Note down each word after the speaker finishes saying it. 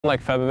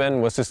Like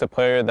Febiven was just a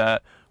player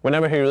that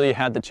whenever he really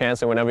had the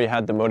chance and whenever he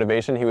had the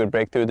motivation, he would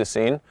break through the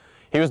scene.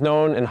 He was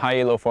known in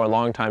high elo for a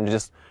long time to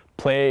just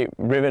play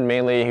Riven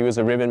mainly. He was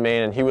a Riven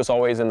main and he was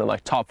always in the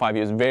top 5. He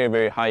was very,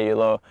 very high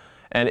elo.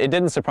 And it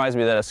didn't surprise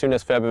me that as soon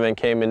as Febiven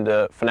came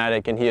into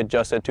Fnatic and he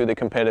adjusted to the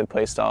competitive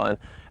playstyle and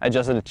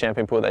adjusted to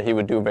champion pool, that he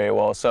would do very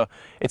well. So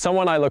it's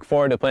someone I look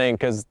forward to playing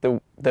because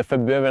the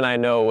Febiven I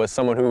know was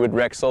someone who would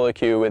wreck solo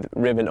queue with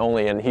Riven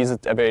only, and he's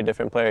a very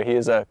different player. He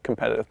is a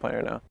competitive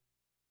player now.